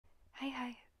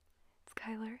Hi, it's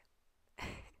Kyler.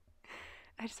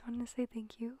 I just wanted to say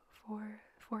thank you for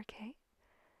 4K.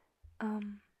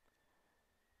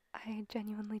 I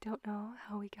genuinely don't know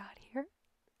how we got here,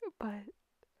 but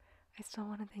I still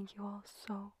want to thank you all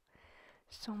so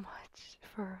much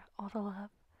for all the love.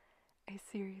 I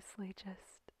seriously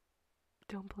just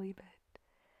don't believe it.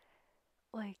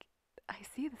 Like, I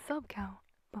see the sub count,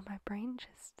 but my brain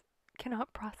just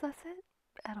cannot process it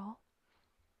at all.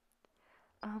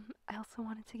 I also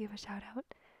wanted to give a shout out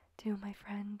to my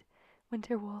friend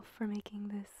Winterwolf for making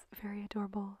this very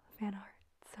adorable fan art.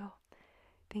 So,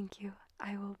 thank you.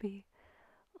 I will be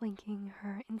linking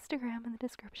her Instagram in the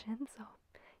description so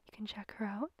you can check her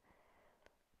out.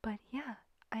 But yeah,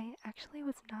 I actually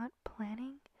was not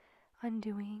planning on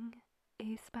doing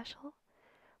a special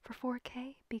for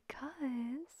 4K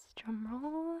because,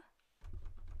 drumroll,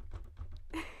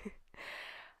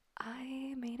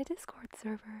 I made a Discord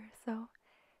server. So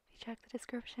if you check the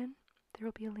description, there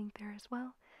will be a link there as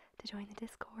well to join the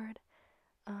Discord.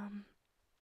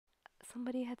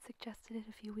 Somebody had suggested it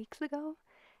a few weeks ago,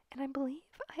 and I believe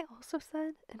I also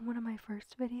said in one of my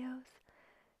first videos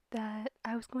that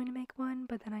I was going to make one,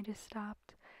 but then I just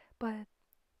stopped. But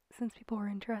since people were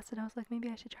interested, I was like, maybe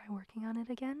I should try working on it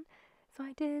again. So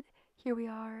I did. Here we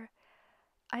are.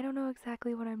 I don't know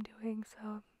exactly what I'm doing,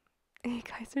 so you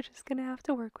guys are just gonna have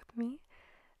to work with me.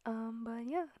 But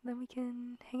yeah, then we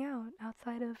can hang out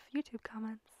outside of YouTube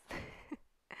comments.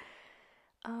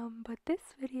 But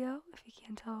this video, if you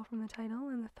can't tell from the title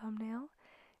and the thumbnail,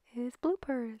 is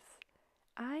bloopers.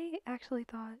 I actually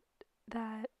thought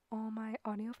that all my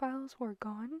audio files were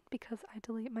gone because I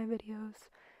delete my videos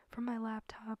from my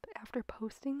laptop after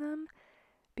posting them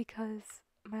because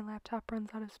my laptop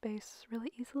runs out of space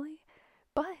really easily.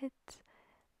 But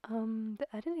the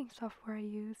editing software I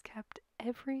use kept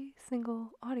every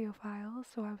single audio file,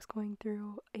 so I was going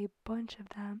through a bunch of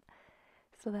them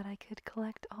so that I could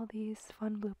collect all these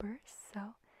fun bloopers.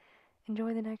 So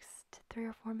enjoy the next 3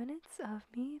 or 4 minutes of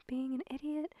me being an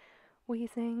idiot,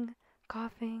 wheezing,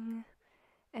 coughing,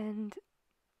 and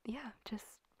yeah,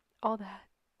 just all that,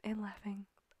 and laughing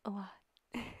a lot.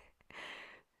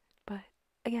 But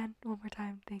again, one more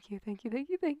time, thank you for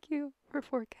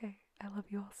 4K. I love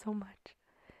you all so much.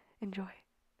 Enjoy.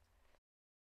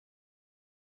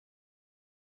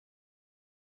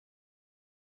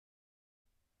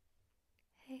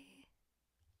 Hey.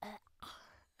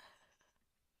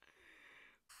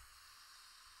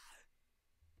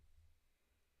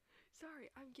 Sorry,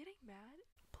 I'm getting mad.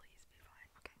 Please be fine.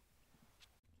 Okay.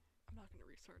 I'm not gonna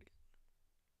restart again.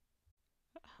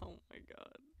 Oh my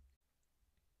god.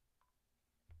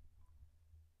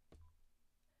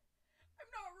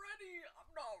 I'm not ready.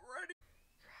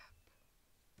 Crap.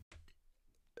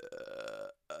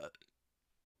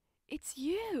 It's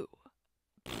you.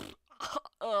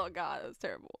 Oh god, that was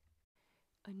terrible.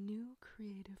 A new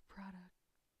creative product.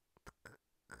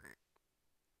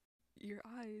 Your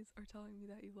eyes are telling me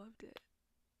that you loved it.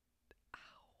 Ow.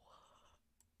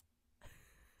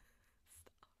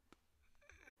 Stop.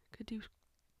 Could do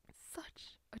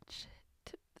such a shit.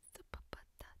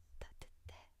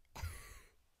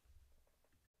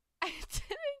 I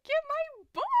didn't get my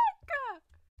book!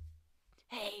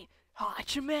 Hey,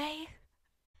 Hajime!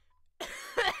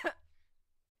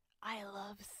 I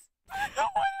love. Why do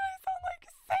I sound like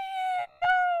saying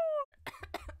no?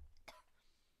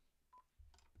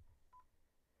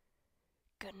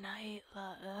 Good night,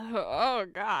 love. Oh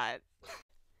god.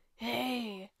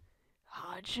 Hey,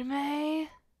 Hajime.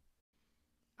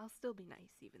 I'll still be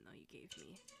nice even though you gave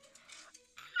me.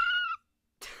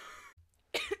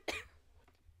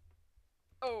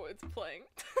 Oh, it's playing.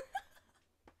 This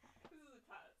is a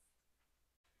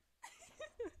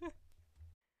test.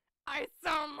 I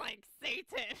sound like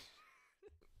Satan.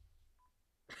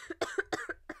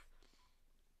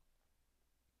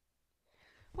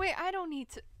 Wait, I don't need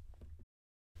to.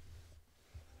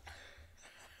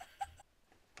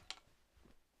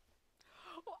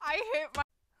 I hit my.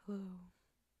 Hello.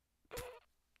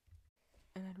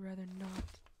 And I'd rather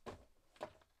not.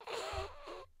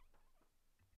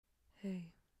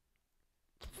 Hey.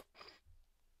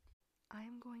 I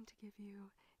am going to give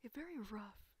you a very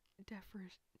rough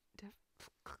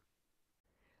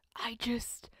I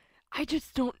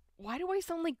just don't. Why do I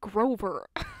sound like Grover?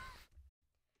 Okay,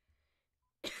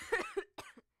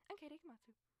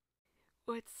 Dekimatsu.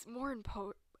 What's more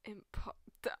blah.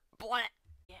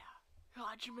 Yeah,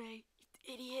 Hajime,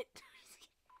 you idiot.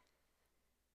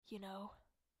 You know,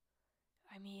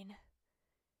 I mean,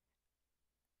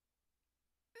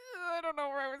 I don't know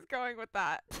where I was going with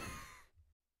that.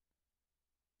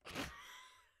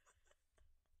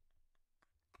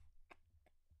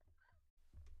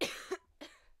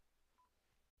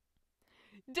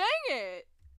 Dang it!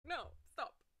 No,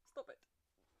 stop. Stop it.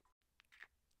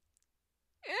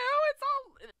 Ew, it's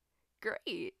all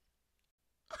great.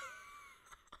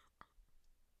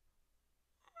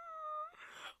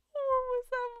 What was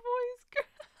that voice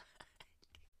crack?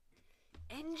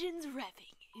 Engines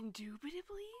revving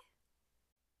indubitably.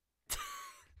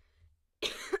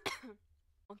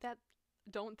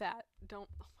 Don't.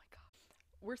 Oh my god.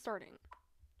 We're starting.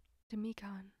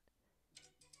 Demikon.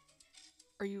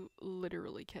 Are you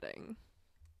literally kidding?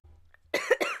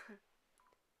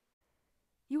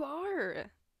 You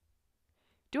are.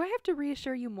 Do I have to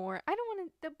reassure you more? I don't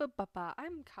want to.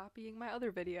 I'm copying my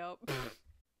other video.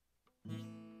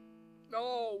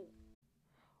 No.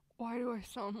 Why do I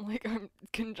sound like I'm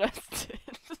congested?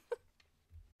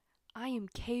 I am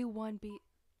K1B.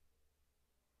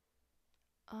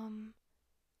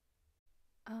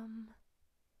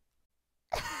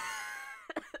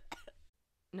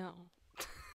 No.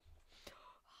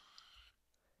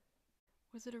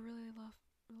 Was it a really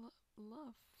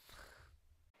love?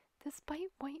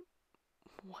 Despite white.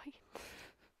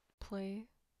 Play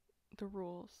the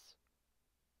rules.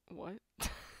 What?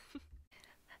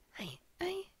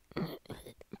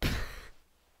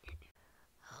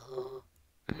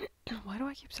 Why do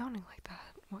I keep sounding like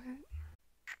that? What?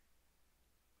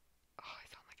 Oh, I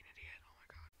sound like an idiot. Oh my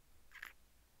god.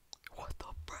 What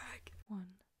the frick?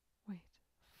 Wait.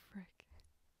 Frick.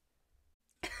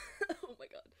 Oh my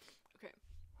god. Okay.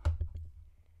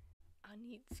 I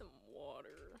need some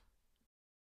water.